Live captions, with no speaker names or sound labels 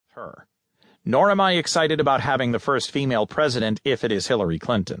her. Nor am I excited about having the first female president if it is Hillary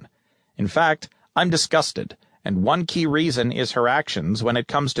Clinton. In fact, I'm disgusted, and one key reason is her actions when it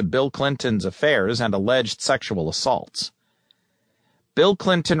comes to Bill Clinton's affairs and alleged sexual assaults. Bill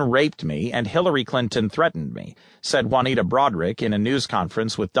Clinton raped me and Hillary Clinton threatened me, said Juanita Broaddrick in a news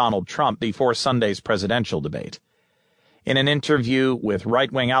conference with Donald Trump before Sunday's presidential debate. In an interview with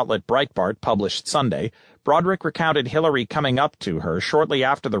right-wing outlet Breitbart published Sunday, Broaddrick recounted Hillary coming up to her shortly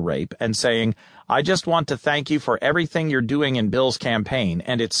after the rape and saying, "I just want to thank you for everything you're doing in Bill's campaign,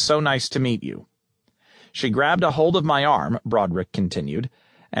 and it's so nice to meet you." "She grabbed a hold of my arm," Broaddrick continued,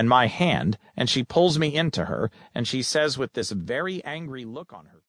 "and my hand, and she pulls me into her, and she says with this very angry look on her